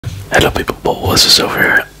Hello people, What's this over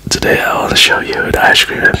here? Today I want to show you the ice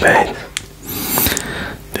cream I made.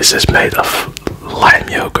 This is made of lime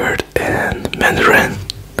yogurt and Mandarin,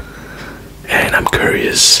 and I'm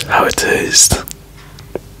curious how it tastes.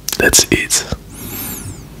 Let's eat.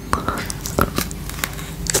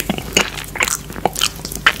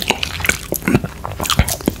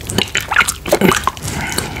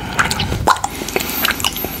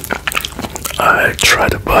 I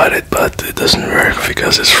tried to bite it, but it doesn't work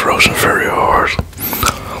because it's frozen very hard.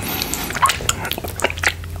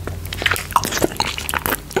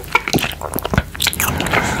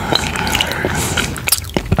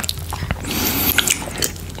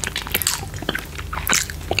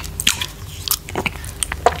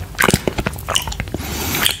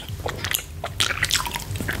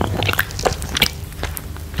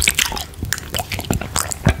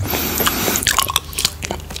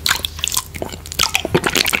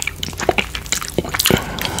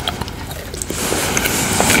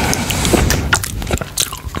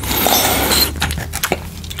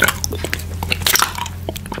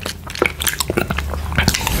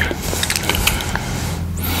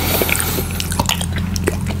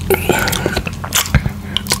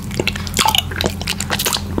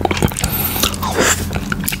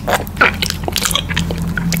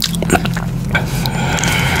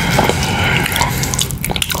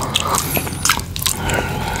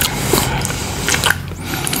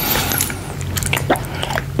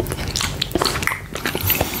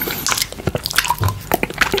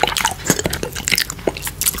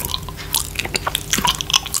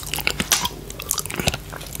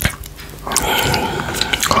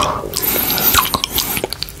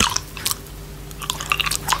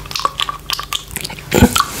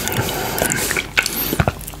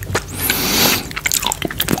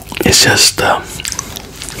 It's just,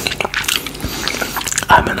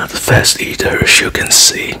 I'm not a fast eater, as you can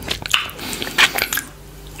see.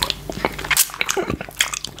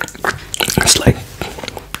 It's like,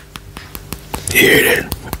 eat it.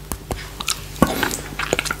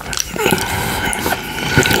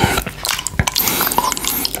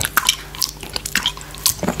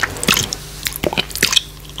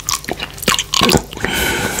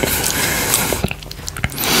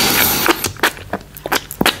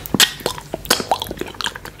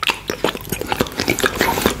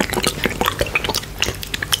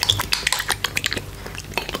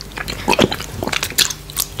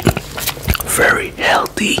 Very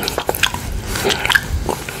healthy.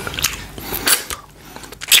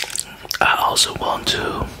 I also want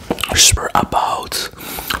to whisper about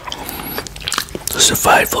the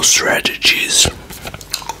survival strategies.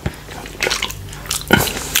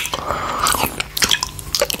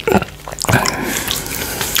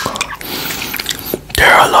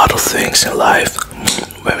 There are a lot of things in life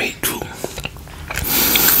when we do.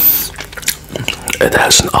 It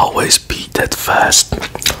hasn't always been that fast.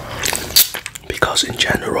 Because in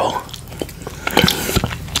general,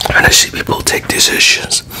 when I see people take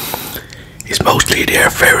decisions, it's mostly they're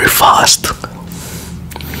very fast,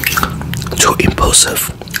 too impulsive.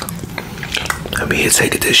 And when you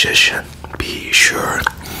take a decision, be sure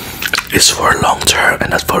it's for a long term and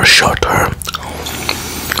not for a short term.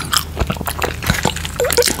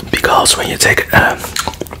 Because when you take a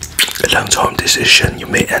long term decision, you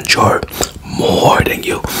may enjoy more than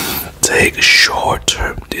you take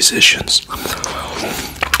short-term decisions.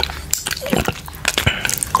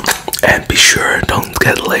 And be sure don't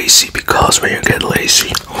get lazy, because when you get lazy,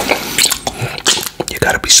 you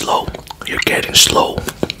gotta be slow. You're getting slow.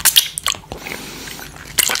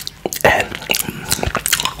 And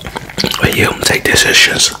when you take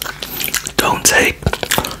decisions, don't take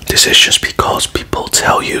decisions because people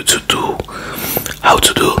tell you to do how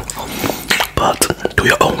to do, but do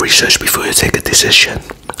your own research before you take a decision.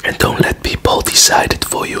 And don't let people decide it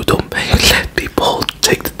for you. Don't let people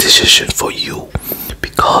take the decision for you,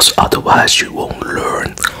 because otherwise you won't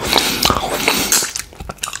learn.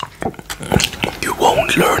 You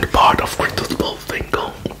won't learn the part of critical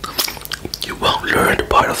thinking. You won't learn the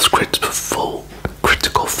part of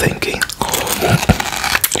critical thinking.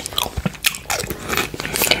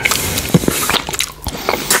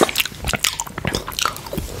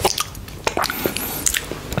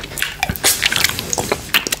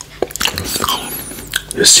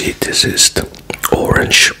 You see, this is the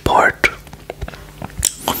orange part.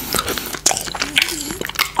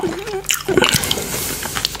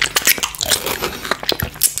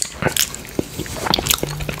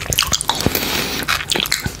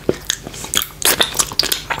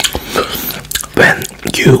 When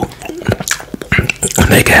you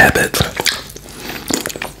make a habit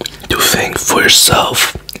to think for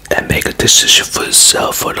yourself and make take a decision for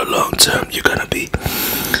yourself for the long term, you're gonna be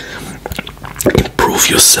improve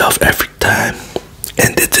yourself every time.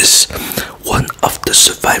 And it is one of the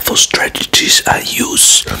survival strategies I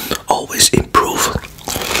use. Always improve.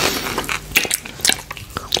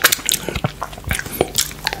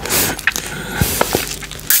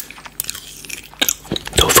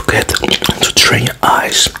 Don't forget to train your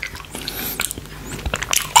eyes.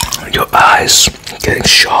 Your eyes getting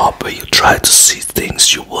sharper. You try to see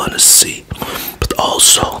things you want to see, but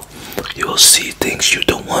also you will see things you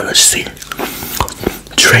don't want to see.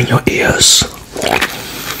 Train your ears,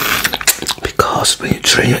 because when you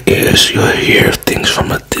train your ears, you'll hear things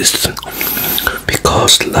from a distance.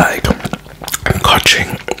 Because like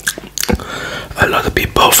coaching a lot of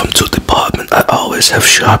people from two departments, I always have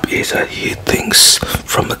sharp ears. I hear things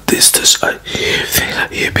from a distance. I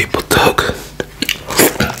hear people talk.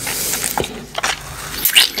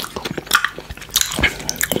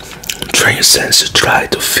 Train your senses, try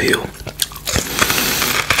to feel.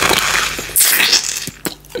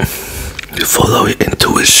 You follow your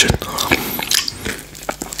intuition.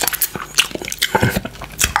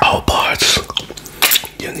 All parts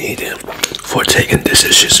you need it for taking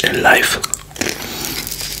decisions in life.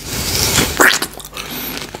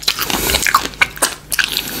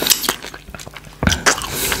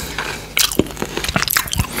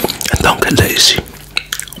 And don't get lazy.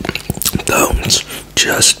 Don't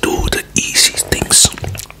just do the easy things.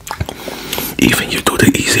 Even you do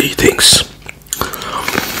the easy things,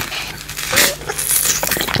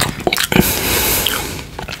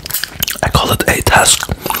 I call it a task.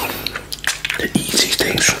 The easy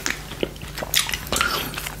things.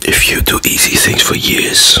 If you do easy things for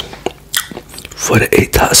years, for the A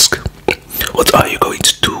task, what are you going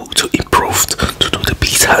to do to improve, to do the B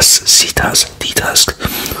task, C task, D task,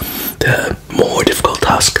 the more difficult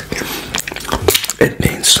task? It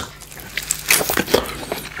means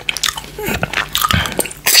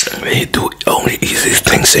when you do only easy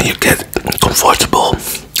things and you get comfortable,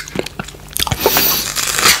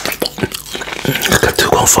 you get too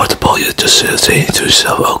comfortable, you just say to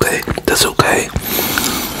yourself, okay, that's okay.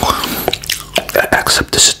 I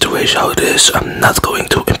accept the situation how it is. I'm not going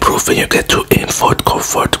to improve. When you get too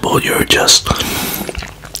comfortable, you're just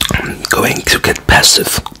going to get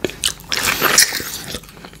passive.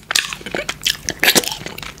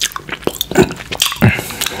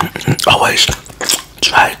 Always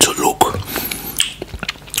try to look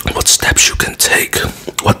what steps you can take.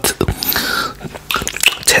 What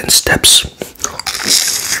 10 steps?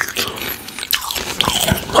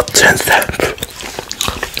 What 10 steps?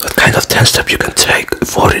 What kind of 10 steps you can take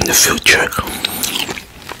for in the future?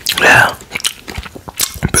 Yeah,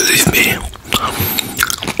 believe me.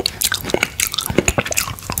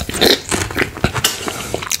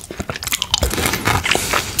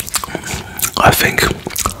 I think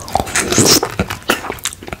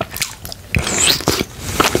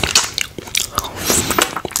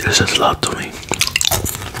this is loud to me.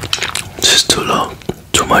 This is too loud,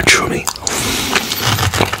 too much for me.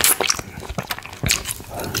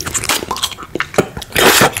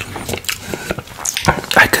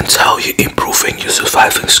 I can tell you, improving your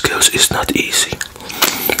surviving skills is not easy.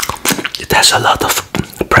 It has a lot of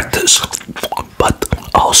practice, but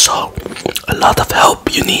also a lot of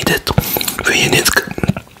help. You need it when you need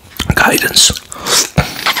guidance.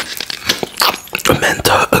 A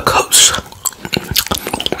mentor, a coach,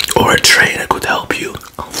 or a trainer could help you.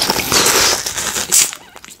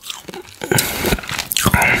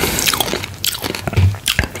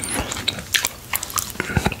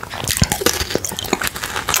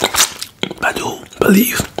 I do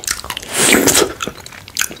believe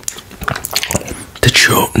that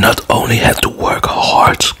you not only have to work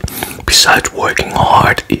hard, besides working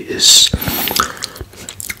hard is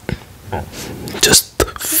just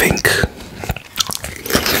think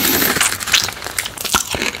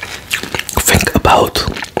about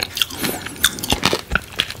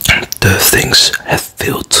the things I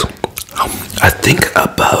failed. I think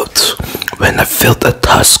about when I failed a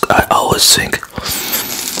task. I always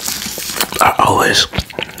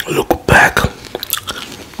look back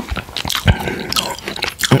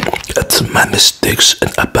at my mistakes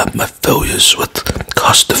and about my failures, what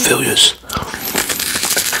caused the failures.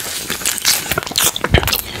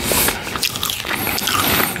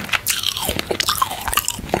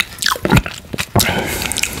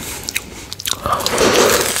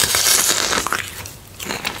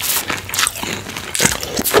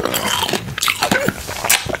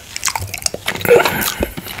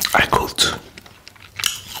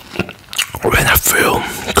 When I feel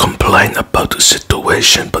complain about the situation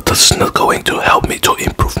situation, but that's not going to help me to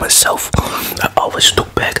improve myself. I always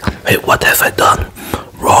look back, hey, what have I done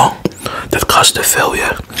wrong that caused the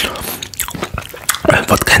failure? And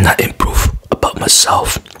what can I improve about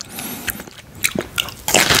myself?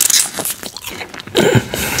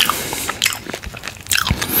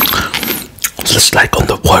 Just like on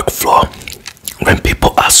the work floor, when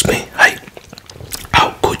people ask me, hey,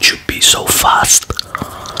 how could you be so fast?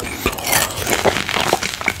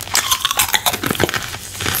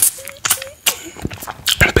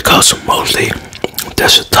 Because mostly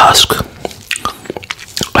there's a task.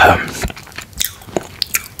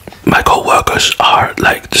 My co-workers are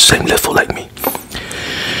like the same level like me,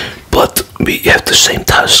 but we have the same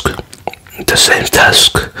task. The same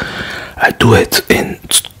task. I do it in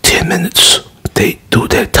 10 minutes. They do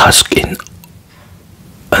their task in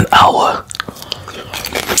an hour.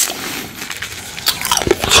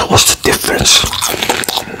 So what's the difference?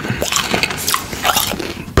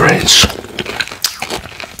 Brains.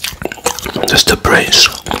 Just the brains.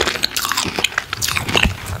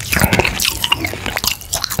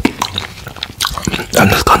 I'm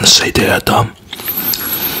not gonna say they are dumb,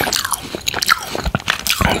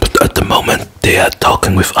 but at the moment they are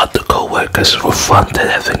talking with other co-workers for fun. They're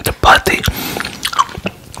having the party.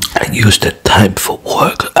 I use the time for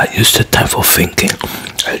work. I use the time for thinking.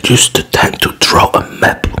 I use the time to draw a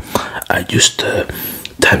map. I use the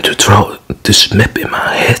time to draw this map in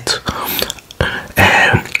my head,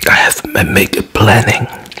 and I make a planning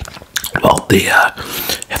while they are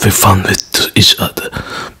having fun with each other.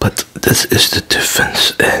 But this is the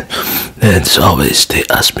difference, and it's always they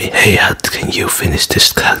ask me, hey, how can you finish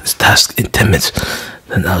this task in 10 minutes?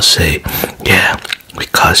 Then I'll say, yeah,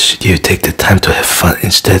 because you take the time to have fun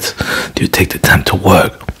instead you take the time to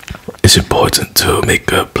work. It's important to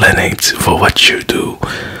make a planning for what you do,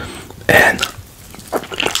 and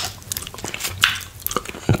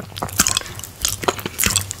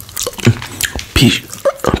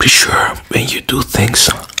be sure when you do things,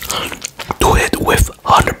 do it with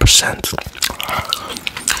 100%.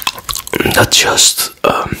 Not just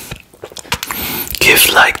give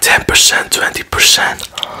like 10%, 20%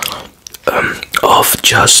 of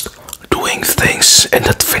just doing things and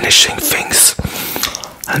not finishing things.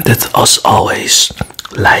 And that was always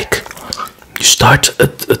like you start a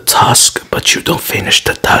task but you don't finish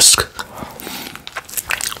the task.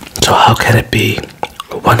 So how can it be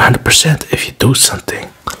 100% if you do something?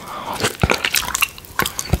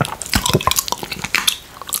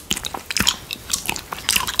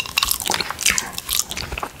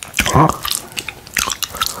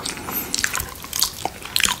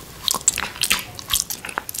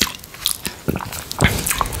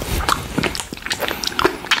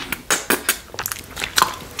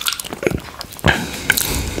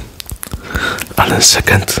 And the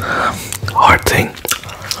second hard thing,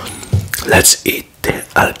 let's eat it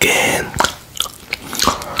again.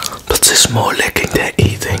 But it's more licking than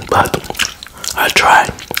eating, but I try.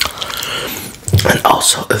 And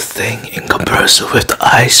also a thing in comparison with the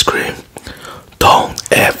ice cream, don't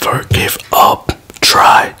ever give up.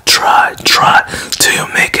 Try till you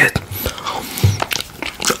make it.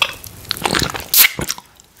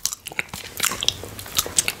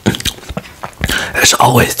 There's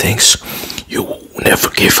always things you never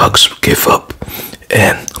give up,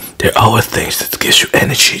 and there are always things that gives you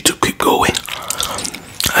energy to keep going.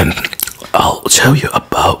 And I'll tell you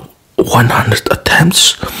about 100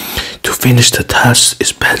 attempts to finish the task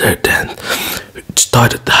is better than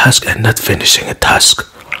start a task and not finishing a task.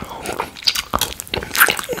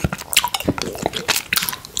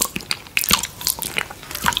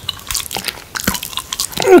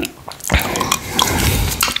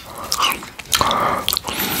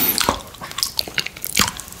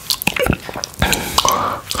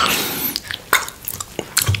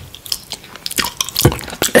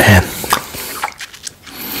 And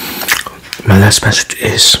my last message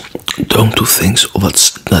is, don't do things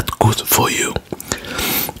what's not good for you.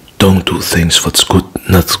 Don't do things what's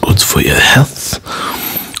not good for your health.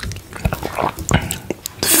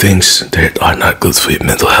 Things that are not good for your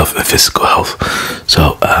mental health and physical health.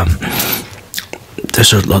 So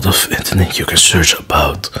there's a lot of internet you can search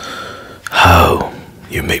about how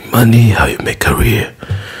you make money, how you make career,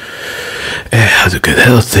 and how to get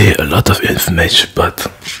healthy. A lot of information, but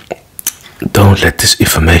don't let this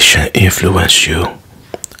information influence you,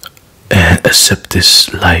 and accept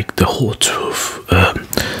this like the whole truth.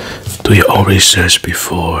 Do your own research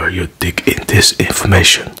before you dig in this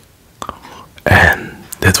information, and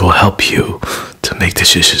that will help you to make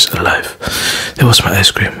decisions in life. That was my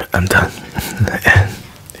ice cream. I'm done. And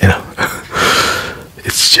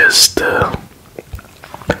it's just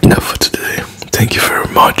enough for today. Thank you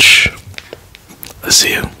very much. I'll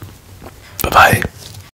see you. Bye bye.